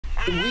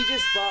We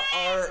just bought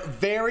our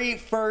very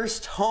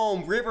first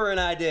home. River and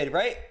I did,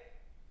 right?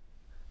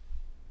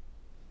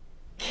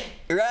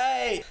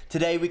 Right.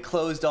 Today we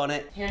closed on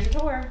it. Here's the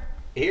tour.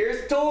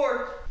 Here's the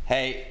tour.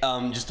 Hey,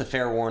 just a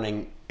fair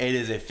warning, it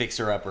is a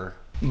fixer-upper.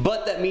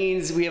 But that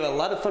means we have a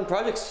lot of fun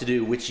projects to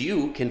do, which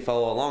you can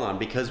follow along on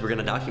because we're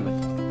gonna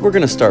document. We're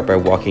gonna start by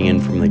walking in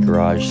from the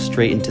garage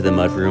straight into the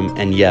mudroom,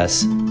 and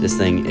yes, this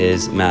thing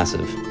is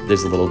massive.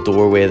 There's a little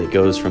doorway that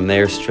goes from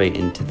there straight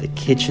into the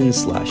kitchen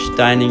slash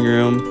dining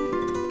room.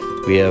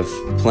 We have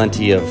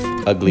plenty of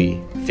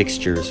ugly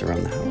fixtures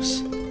around the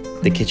house.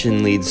 The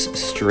kitchen leads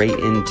straight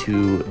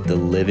into the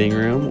living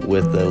room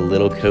with a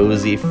little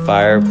cozy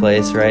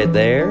fireplace right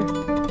there,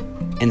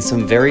 and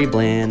some very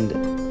bland,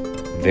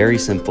 very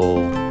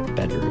simple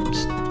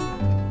bedrooms.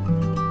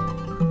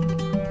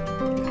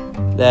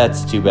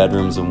 That's 2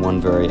 bedrooms and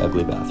 1 very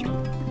ugly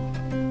bathroom.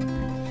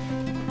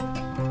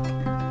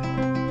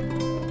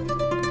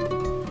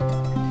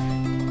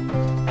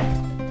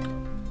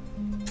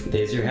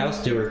 There's your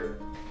house tour.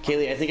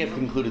 Kaylee, I think I've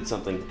concluded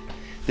something.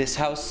 This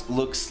house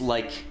looks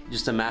like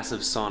just a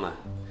massive sauna.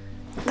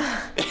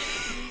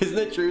 Isn't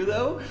that true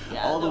though?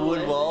 Yeah, all the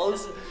wood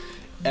walls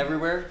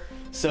everywhere.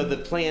 So the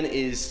plan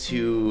is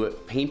to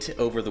paint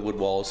over the wood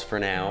walls for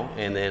now,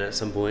 and then at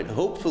some point,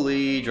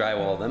 hopefully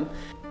drywall them.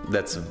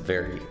 That's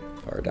very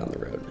far down the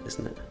road,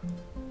 isn't it?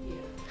 Yeah.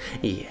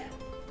 Yeah.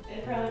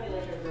 It'd probably be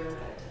like a room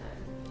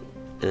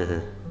at a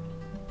time.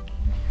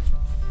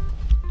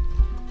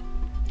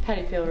 How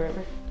do you feel,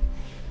 River?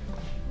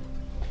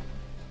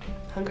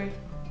 Hungry?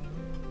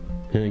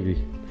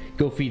 Hungry.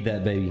 Go feed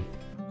that baby.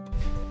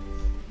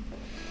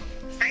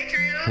 Hi,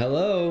 Drew.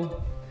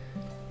 Hello.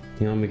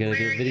 You want me to get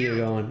a video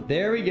going?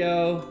 There we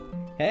go.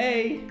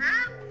 Hey.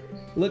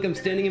 Look, I'm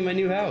standing in my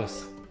new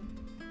house.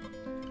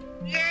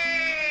 Yay!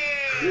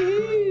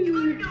 You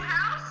want a new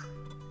house?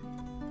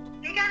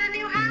 You got a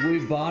new house? We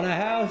bought a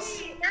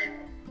house.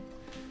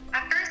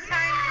 A first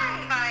time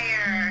home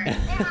buyer.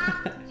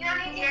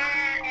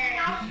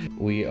 Yay!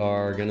 We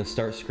are gonna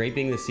start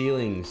scraping the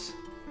ceilings.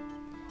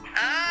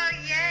 Oh,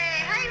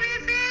 yay! Hi,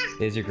 Rufus.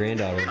 There's your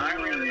granddaughter. Hi,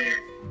 River.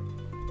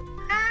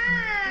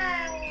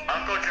 Hi.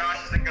 Uncle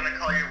Josh isn't gonna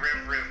call you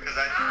Riv Riv because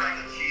I think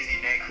that's a cheesy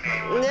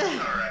nickname. It's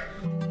alright.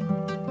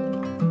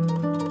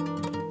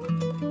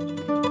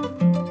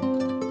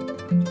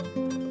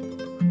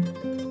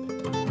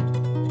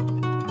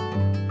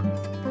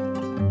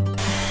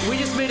 We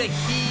just made a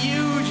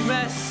huge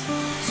mess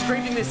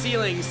scraping the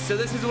ceilings, so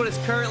this is what is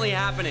currently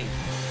happening.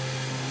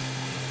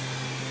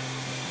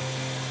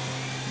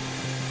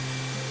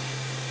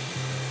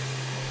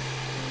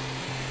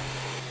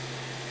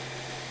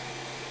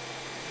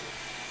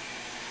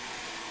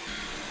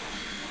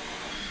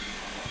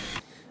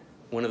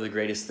 One of the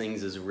greatest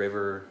things is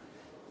River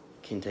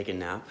can take a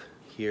nap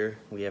here.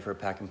 We have her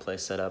pack and play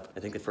set up. I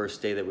think the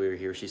first day that we were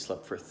here, she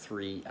slept for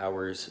 3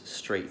 hours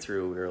straight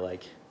through. We were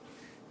like,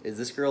 is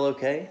this girl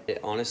okay? It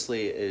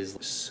honestly is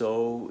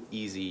so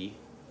easy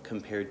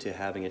compared to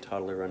having a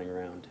toddler running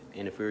around.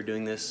 And if we were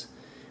doing this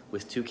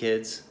with 2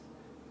 kids,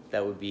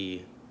 that would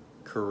be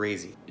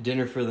crazy.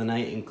 Dinner for the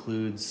night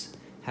includes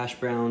hash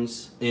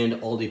browns and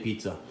Aldi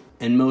pizza.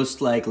 And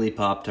most likely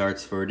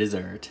Pop-Tarts for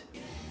dessert.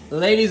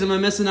 Ladies, am I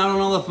missing out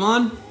on all the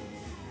fun?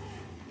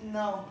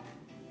 No.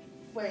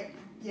 Wait,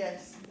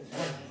 yes.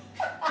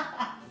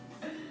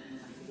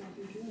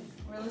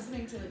 We're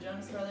listening to the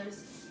Jonas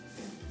Brothers.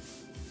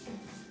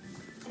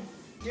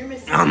 You're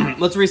missing.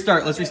 Let's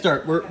restart.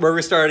 We're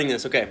restarting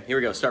this. Okay, here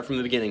we go. Start from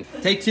the beginning.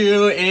 Take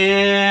 2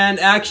 and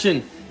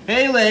action.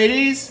 Hey,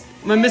 ladies.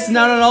 Am I missing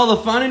out on all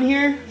the fun in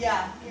here?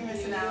 Yeah, you're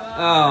missing out.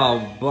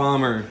 Oh,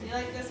 bummer. You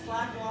like this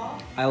black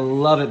wall? I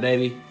love it,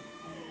 baby.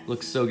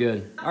 Looks so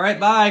good. All right,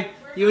 bye.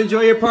 You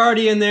enjoy your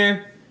party in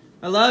there.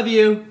 I love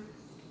you.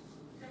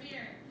 Come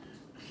here.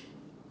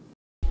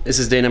 This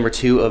is day number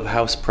 2 of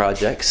house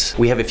projects.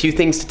 We have a few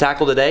things to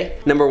tackle today.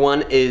 Number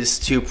 1 is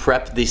to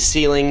prep the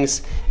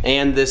ceilings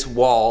and this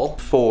wall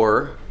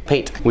for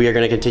paint. We are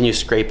gonna continue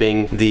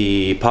scraping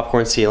the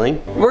popcorn ceiling.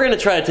 We're gonna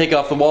try to take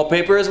off the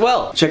wallpaper as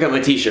well. Check out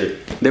my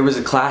t-shirt. There was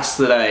a class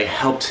that I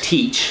helped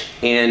teach,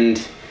 and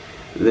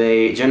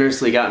they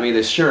generously got me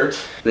this shirt.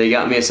 They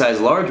got me a size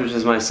large, which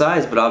is my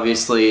size, but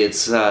obviously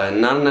it's not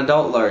an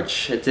adult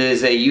large. It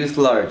is a youth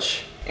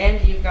large.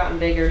 And you've gotten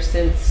bigger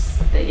since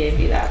they gave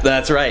you that.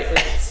 That's right. So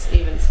it's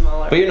even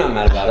smaller. But you're not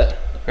mad about it,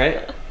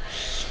 right?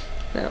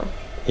 No.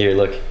 Here,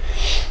 look.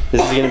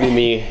 This is gonna be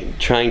me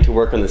trying to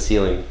work on the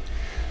ceiling.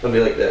 It'll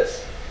be like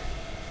this.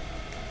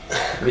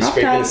 I'll be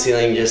scraping the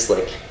ceiling just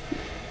like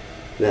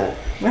that.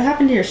 What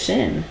happened to your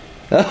shin?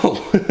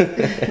 Oh, I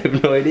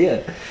have no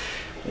idea.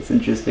 That's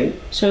interesting.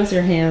 Show us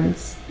your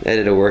hands. I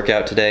did a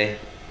workout today,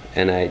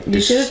 and I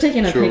You should have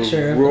taken a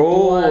picture of the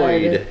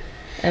blood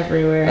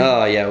everywhere.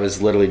 Oh yeah, it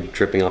was literally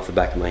dripping off the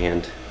back of my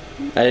hand.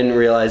 I didn't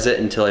realize it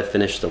until I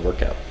finished the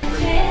workout.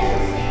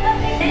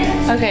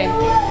 Okay.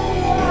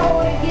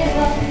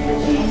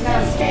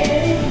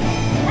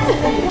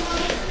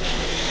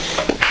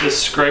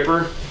 This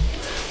scraper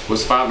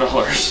was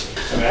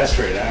 $5. That's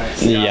pretty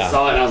nice. Yeah. I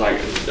saw it and I was like,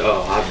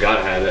 oh, I've got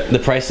to have it. The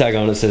price tag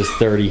on it says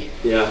 30.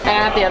 Yeah. I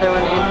got the other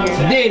one in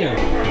here. Dinner.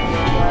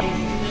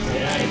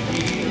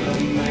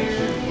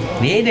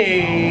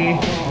 Dinner.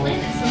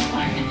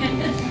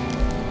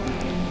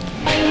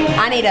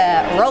 I need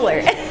a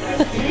roller.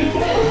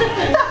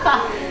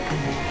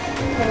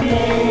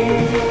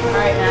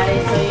 Alright,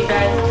 Maddie, so you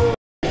guys.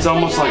 It's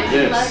almost like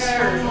this.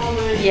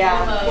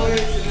 Yeah.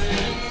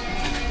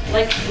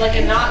 Like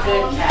a not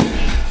good cat.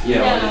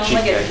 Yeah, like a cheap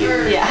cat.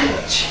 Yeah.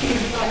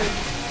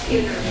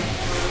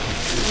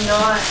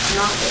 Not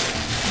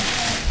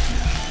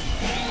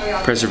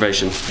good.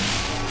 Preservation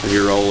of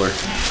your roller.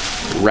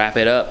 Wrap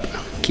it up.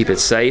 Keep it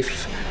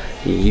safe.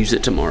 Use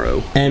it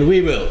tomorrow. And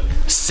we will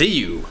see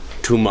you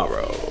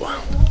tomorrow.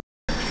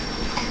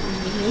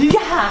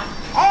 Yeah.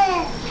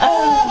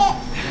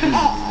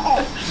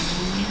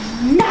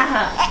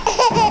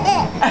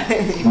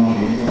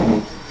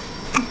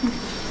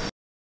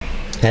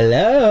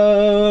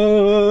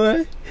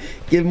 Hello.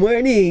 Good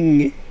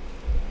morning.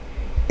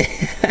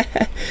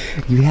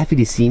 You happy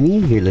to see me?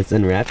 Here, let's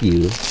unwrap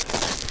you.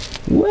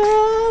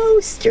 Whoa,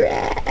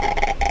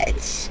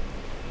 stretch.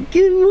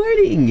 Good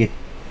morning.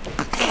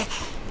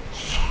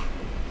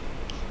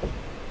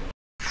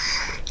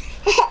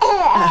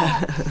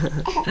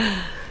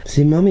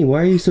 Say, Mommy,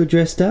 why are you so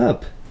dressed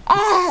up?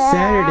 It's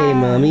Saturday,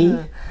 Mommy.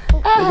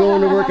 We're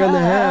going to work on the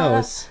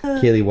house.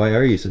 Kaylee, why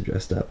are you so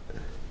dressed up?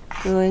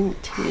 Going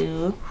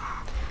to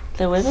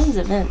the women's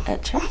event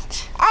at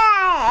church.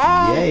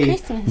 Yay.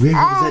 Christmas. Where,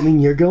 does that mean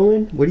you're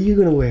going? What are you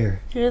going to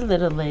wear? You're a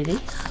little lady.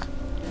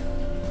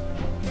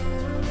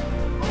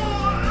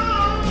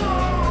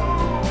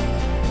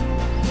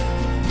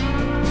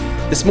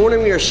 This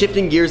morning we are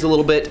shifting gears a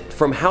little bit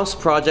from house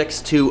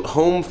projects to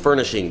home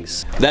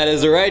furnishings. That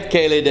is right,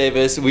 Kaylee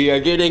Davis. We are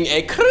getting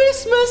a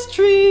Christmas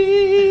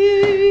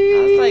tree.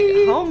 I was like,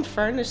 home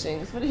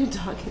furnishings? What are you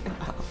talking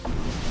about?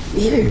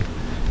 Here.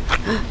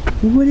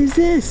 What is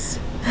this?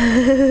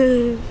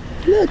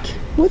 Look,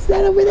 what's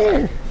that over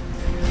there?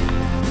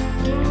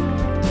 You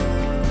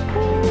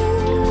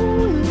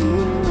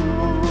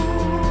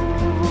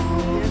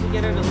have to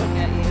get her to look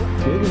at you.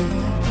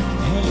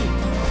 Hey,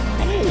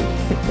 hey.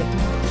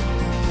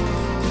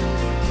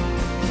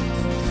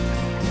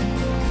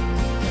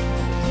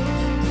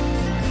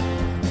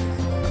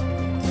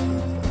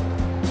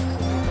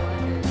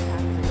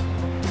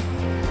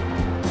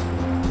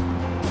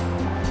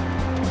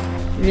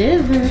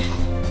 River.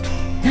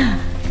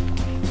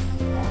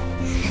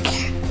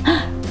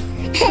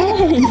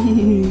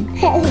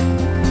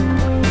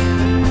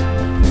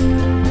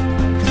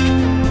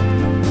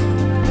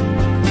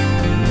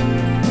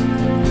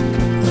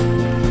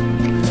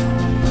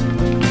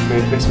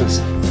 Merry Christmas.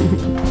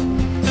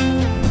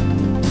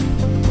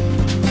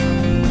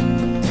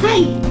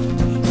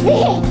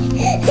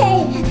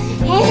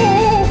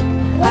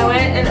 I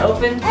went and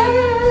opened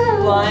the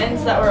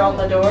blinds that were on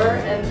the door,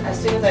 and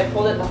as soon as I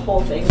pulled it, the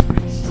whole thing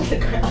crashed to the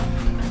ground.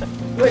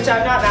 Which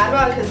I'm not mad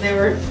about because they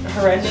were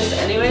horrendous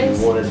anyways.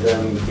 Wanted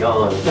them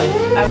gone.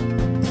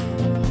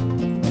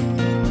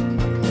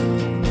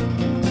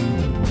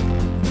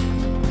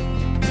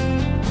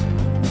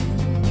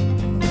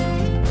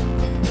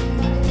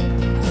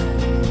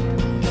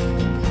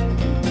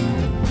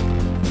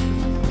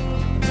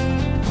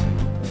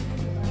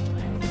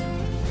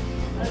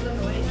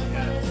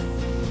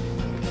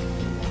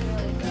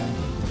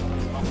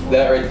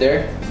 That right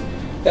there,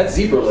 that's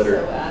zebra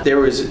litter. There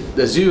was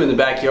a zoo in the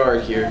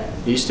backyard here.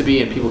 It used to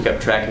be, and people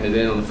kept tracking it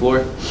in on the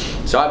floor.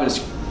 So I've been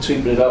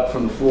sweeping it up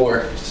from the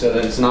floor so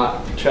that it's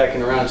not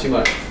tracking around too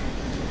much.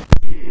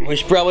 We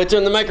should probably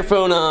turn the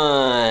microphone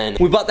on.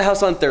 We bought the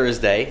house on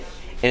Thursday,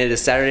 and it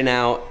is Saturday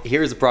now.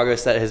 Here's the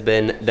progress that has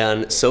been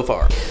done so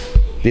far.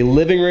 The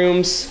living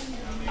rooms,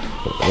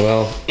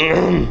 well,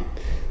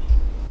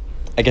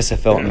 I guess I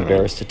felt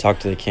embarrassed to talk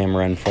to the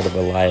camera in front of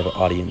a live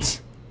audience.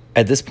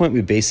 At this point,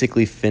 we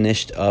basically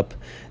finished up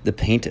the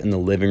paint in the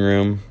living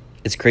room.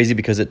 It's crazy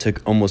because it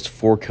took almost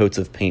 4 coats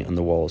of paint on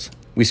the walls.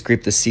 We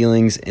scraped the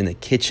ceilings in the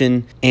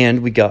kitchen,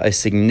 and we got a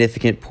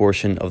significant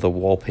portion of the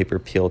wallpaper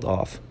peeled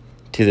off.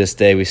 To this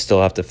day, we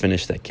still have to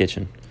finish that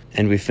kitchen.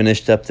 And we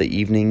finished up the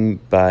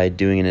evening by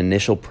doing an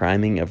initial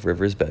priming of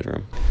River's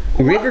bedroom.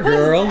 River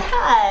girl.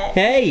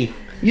 Hey,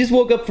 you just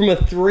woke up from a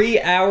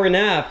 3-hour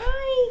nap.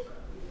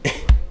 Hi.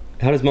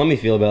 How does Mommy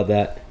feel about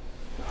that?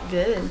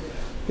 Good.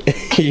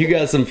 You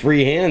got some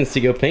free hands to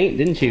go paint,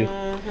 didn't you?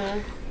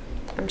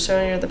 I'm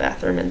showing her the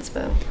bathroom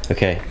inspo.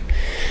 Okay.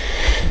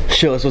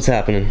 Show us what's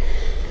happening.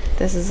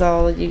 This is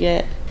all you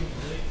get.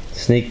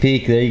 Sneak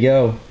peek, there you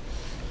go.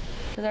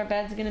 Because our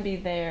bed's gonna be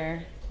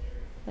there.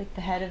 Like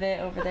the head of it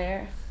over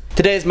there.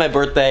 Today is my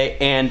birthday,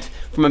 and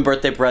for my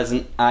birthday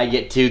present, I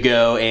get to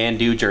go and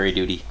do jury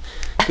duty.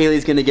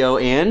 Kaylee's gonna go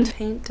and...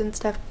 Paint and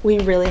stuff. We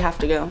really have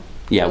to go.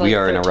 Yeah, We're we like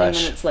are in a 13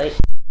 rush. minutes late.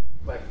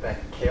 Like that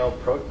kale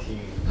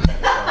protein.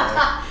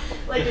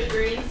 Like a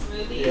green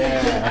smoothie.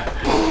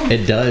 Yeah.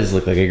 It does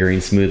look like a green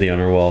smoothie on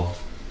her wall.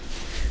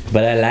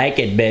 But I like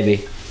it,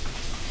 baby.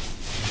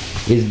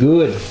 It's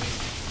good.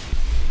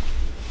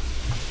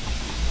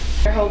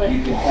 hold it.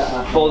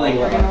 Holding.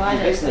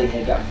 Basically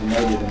had gotten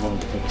promoted and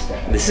wanted to take a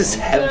step. This is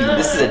heavy.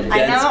 This is a dense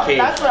I know, cake.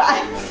 that's what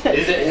I said.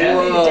 Is it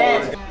heavy? It's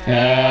dense.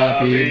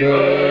 Happy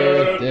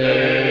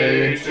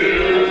birthday to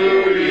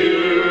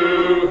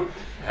you.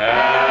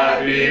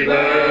 Happy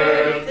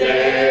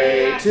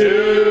birthday to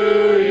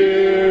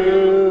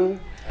you.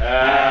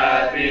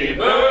 Happy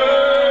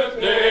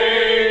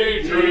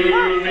birthday to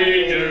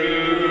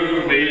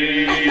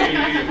me.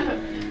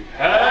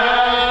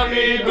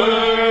 Happy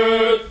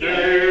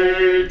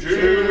birthday to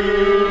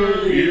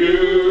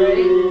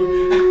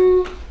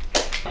you.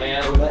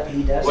 Man,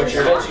 what's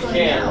your best you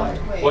can?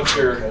 What's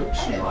your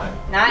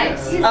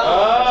Nice.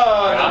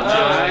 Oh,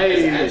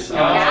 nice.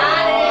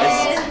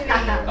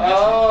 Got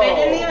it. They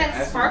didn't even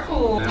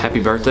sparkle. Happy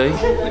birthday.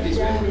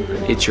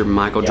 It's your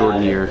Michael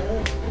Jordan year.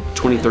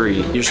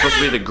 23. You're supposed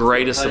to be the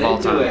greatest of all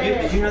time.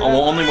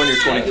 Only when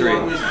you're 23.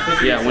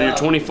 Yeah, when you're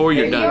 24,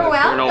 you're done. You're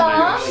an old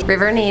man.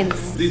 River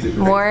needs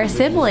more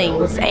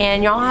siblings,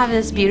 and y'all have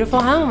this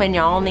beautiful home, and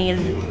y'all need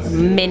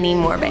many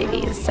more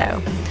babies,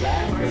 so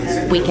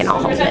we can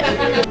all hold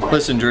it.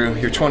 Listen, Drew,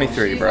 you're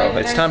 23, bro.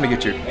 It's time to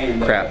get your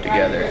crap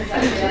together.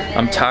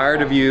 I'm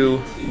tired of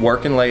you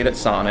working late at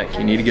Sonic.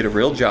 You need to get a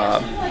real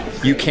job.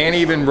 You can't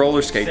even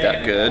roller skate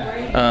that good.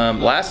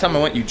 Last time I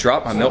went, you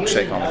dropped my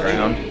milkshake on the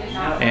ground.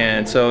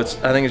 And so I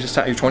think it's just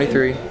time. You're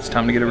 23. It's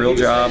time to get a real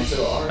job.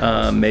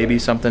 Maybe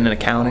something in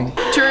accounting.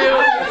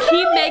 Drew,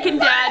 keep making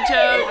dad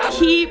jokes.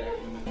 Keep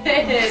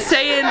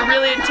saying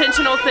really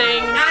intentional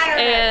things,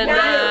 and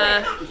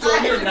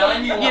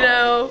you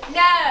know,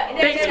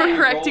 thanks for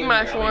correcting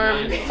my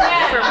form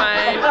for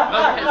my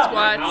overhead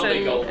squats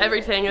and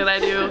everything that I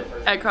do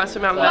at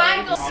CrossFit Mountain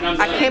Valley.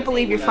 I can't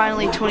believe you're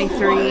finally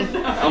 23.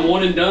 I'm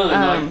one and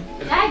done.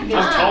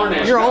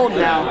 You're old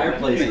now.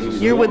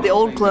 You're with the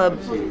old club.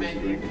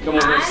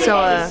 So,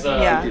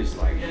 yeah.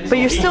 But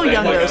you're still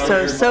young though,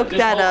 so soak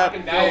that up,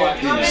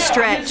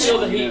 stretch.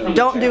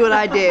 Don't do what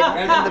I did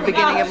in the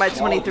beginning of my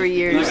 23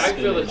 years.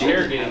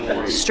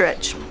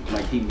 Stretch.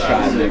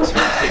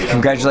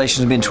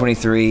 Congratulations on being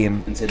 23.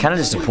 I'm kind of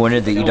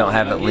disappointed that you don't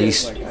have at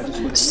least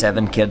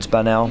 7 kids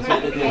by now.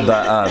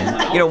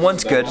 But, you know,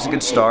 one's good. It's a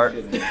good start.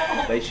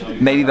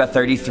 Maybe by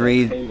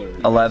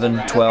 33,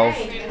 11, 12.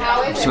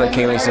 See what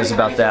Kaylee says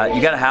about that.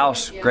 You got a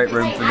house, great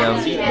room for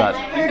them. But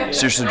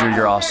seriously, Drew,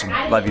 you're awesome.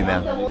 Love you,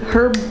 man.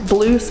 Her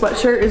blue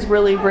sweatshirt is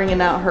really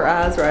bringing out her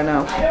eyes right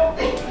now.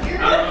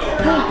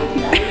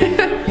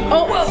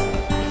 Oh, whoa.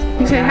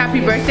 You said happy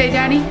birthday,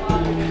 Daddy?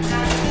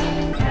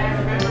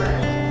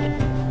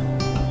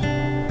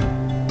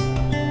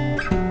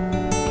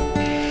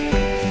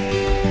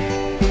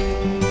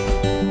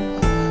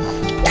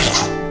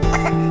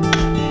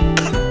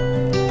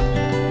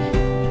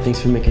 Thanks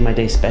for making my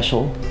day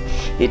special.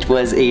 It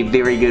was a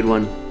very good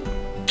one.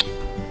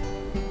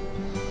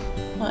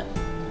 What?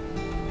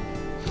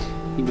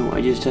 You know,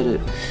 I just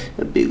had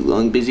a big,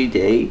 long, busy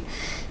day.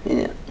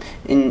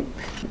 And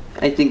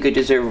I think I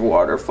deserve a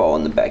waterfall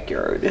in the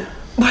backyard.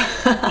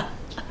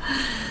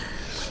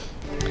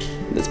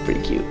 That's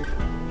pretty cute.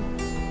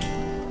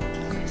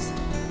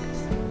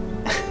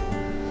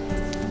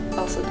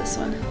 Also this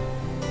one.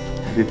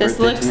 Happy This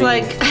birthday looks to me.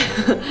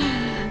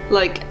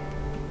 like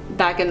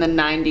back in the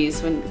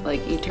 90s when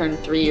like you turn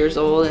 3 years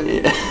old and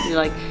you're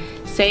like,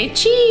 say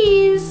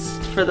cheese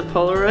for the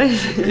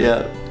Polaroid.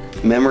 Yeah.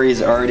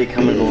 Memories already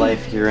coming to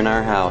life here in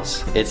our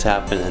house. It's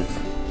happening.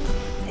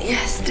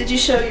 Yes, did you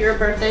show your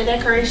birthday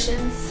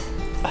decorations?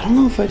 I don't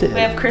know if I did. We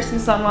have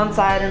Christmas on one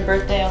side and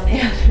birthday on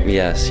the other.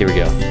 Yes, here we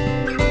go.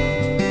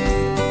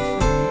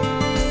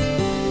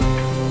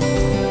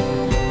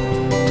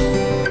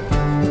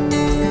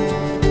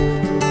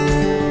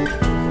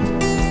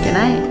 Good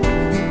night.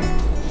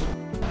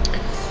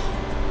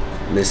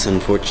 This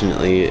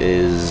unfortunately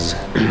is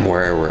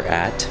where we're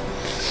at.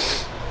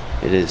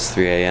 It is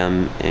 3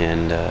 a.m.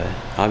 and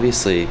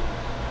obviously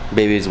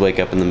babies wake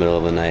up in the middle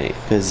of the night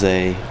because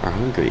they are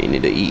hungry and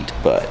need to eat,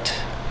 but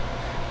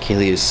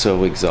Kaylee is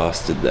so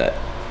exhausted that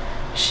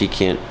she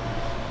can't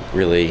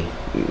really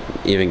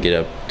even get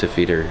up to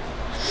feed her,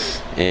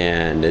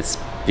 and it's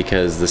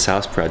because this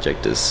house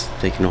project is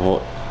taking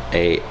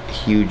a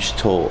huge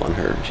toll on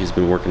her. She's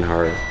been working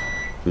hard.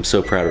 I'm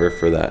so proud of her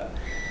for that.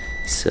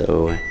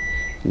 So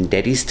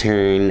Daddy's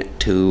turn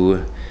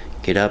to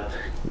get up,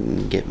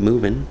 get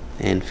moving,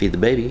 and feed the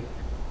baby.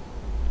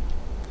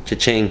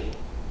 Cha-ching.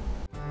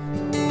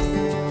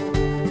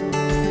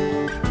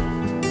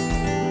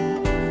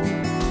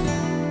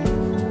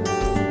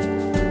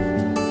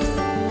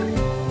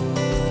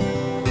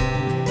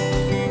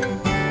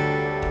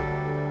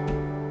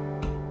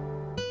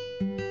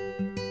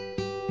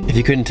 If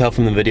you couldn't tell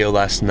from the video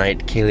last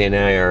night, Kaylee and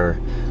I are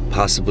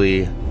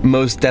possibly,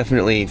 most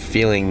definitely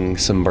feeling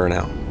some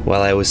burnout.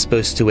 While I was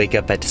supposed to wake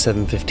up at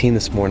 7:15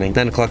 this morning,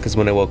 9 o'clock is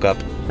when I woke up.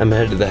 I'm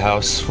headed to the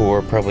house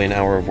for probably an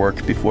hour of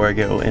work before I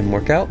go and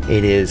work out.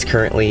 It is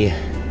currently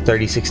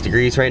 36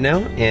 degrees right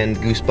now, and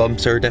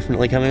goosebumps are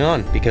definitely coming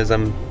on because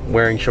I'm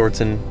wearing shorts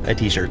and a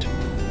t-shirt.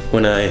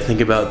 When I think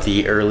about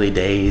the early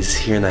days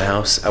here in the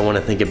house, I want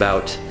to think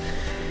about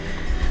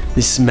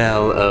the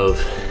smell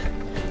of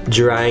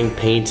drying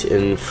paint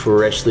and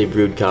freshly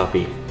brewed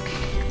coffee.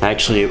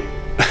 Actually,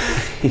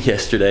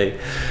 yesterday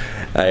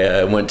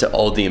I went to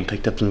Aldi and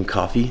picked up some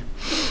coffee,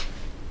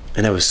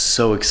 and I was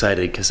so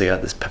excited because I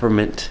got this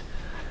peppermint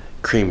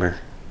creamer.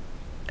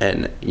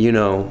 And you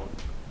know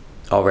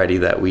already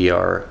that we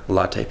are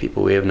latte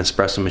people. We have an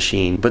espresso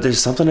machine, but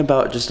there's something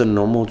about just a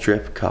normal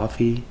drip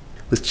coffee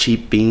with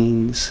cheap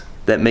beans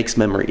that makes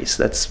memories.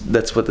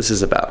 That's what this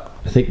is about.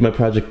 I think my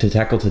project to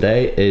tackle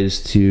today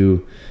is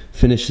to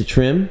finish the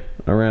trim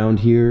around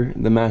here,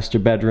 the master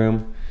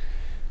bedroom,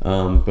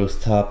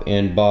 both top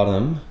and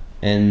bottom,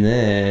 and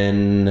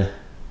then,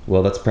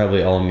 well, that's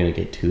probably all I'm gonna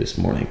get to this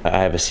morning. I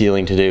have a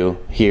ceiling to do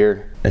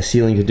here,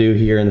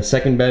 in the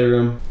second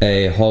bedroom,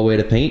 a hallway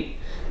to paint,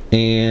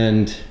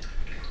 and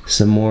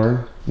some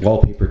more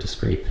wallpaper to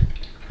scrape.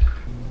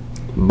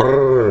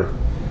 Brrr.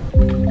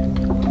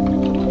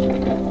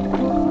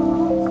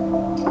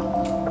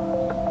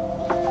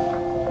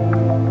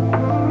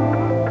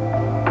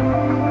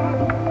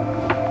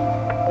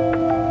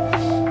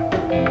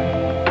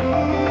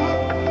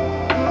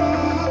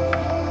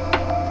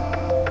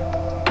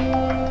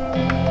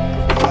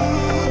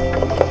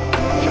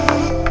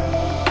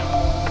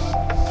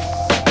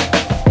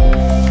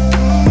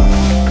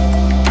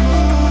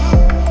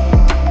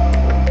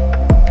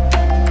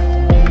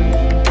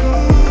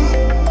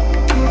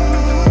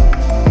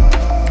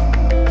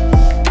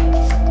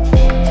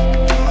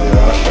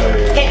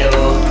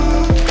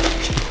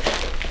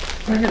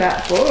 Look at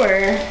that floor.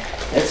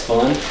 That's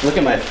fun. Look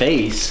at my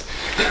face.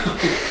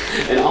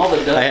 And all the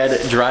dust. I had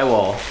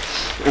drywall.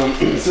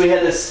 So we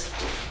had this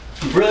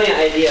brilliant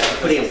idea of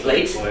putting a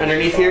plate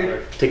underneath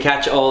here to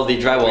catch all the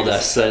drywall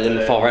dust so it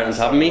didn't fall right on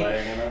top of me.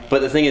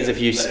 But the thing is, if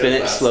you spin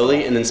it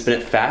slowly and then spin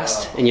it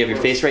fast and you have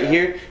your face right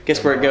here,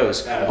 guess where it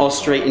goes? All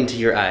straight into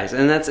your eyes.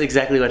 And that's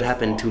exactly what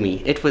happened to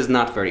me. It was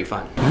not very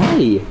fun.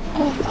 Hi.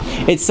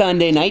 It's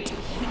Sunday night,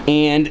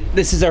 and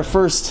this is our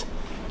first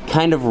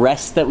kind of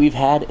rest that we've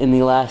had in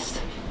the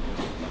last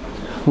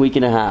week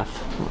and a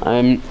half.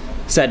 I'm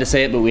sad to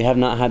say it, but we have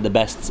not had the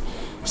best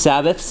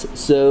Sabbaths,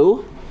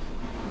 so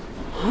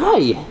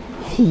hi,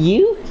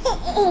 you.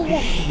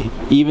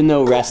 Even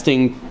though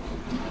resting,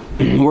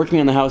 working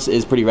on the house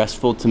is pretty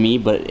restful to me,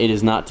 but it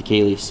is not to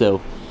Kaylee,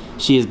 so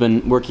she has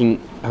been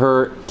working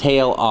her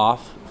tail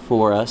off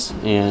for us,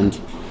 and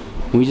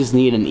we just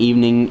need an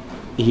evening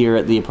here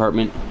at the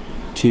apartment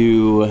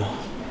to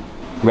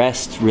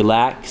rest,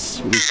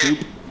 relax,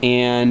 recoup,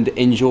 and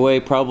enjoy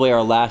probably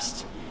our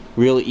last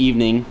real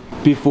evening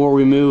before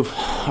we move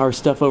our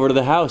stuff over to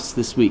the house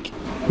this week.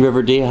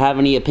 River, do you have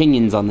any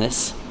opinions on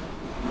this?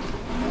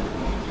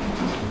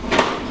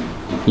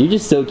 You're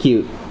just so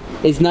cute.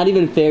 It's not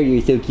even fair,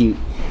 you're so cute.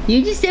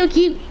 You're just so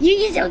cute. You're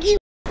just so cute.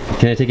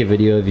 Can I take a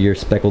video of your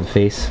speckled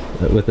face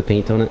with the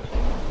paint on it?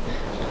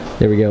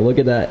 There we go, look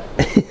at that.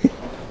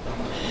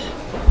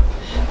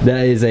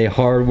 That is a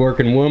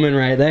hard-working woman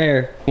right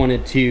there.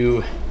 Wanted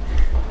to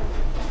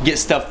get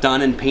stuff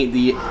done and paint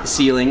the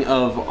ceiling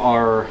of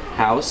our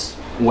house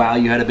while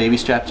you had a baby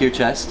strapped to your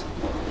chest.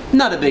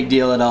 Not a big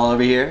deal at all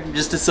over here,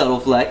 just a subtle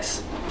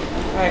flex.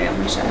 Alright, I'm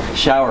gonna shower.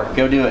 Shower,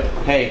 go do it.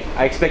 Hey,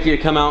 I expect you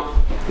to come out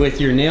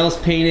with your nails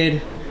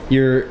painted,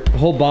 your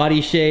whole body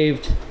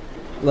shaved,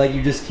 like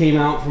you just came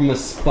out from a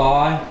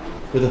spa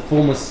with a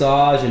full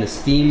massage and a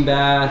steam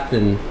bath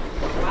and...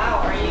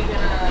 Wow, are you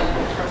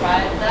gonna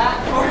provide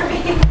that for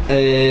me?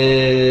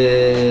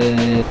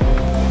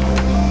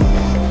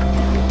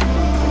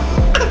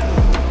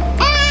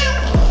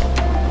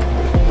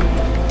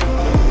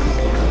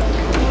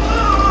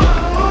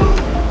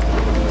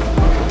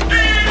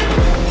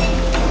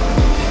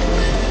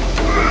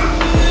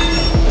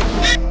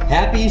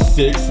 Happy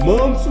 6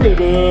 months,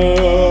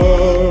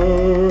 River!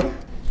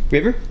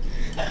 River,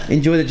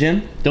 enjoy the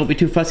gym. Don't be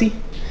too fussy.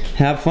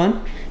 Have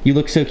fun. You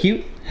look so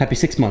cute. Happy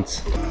 6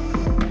 months.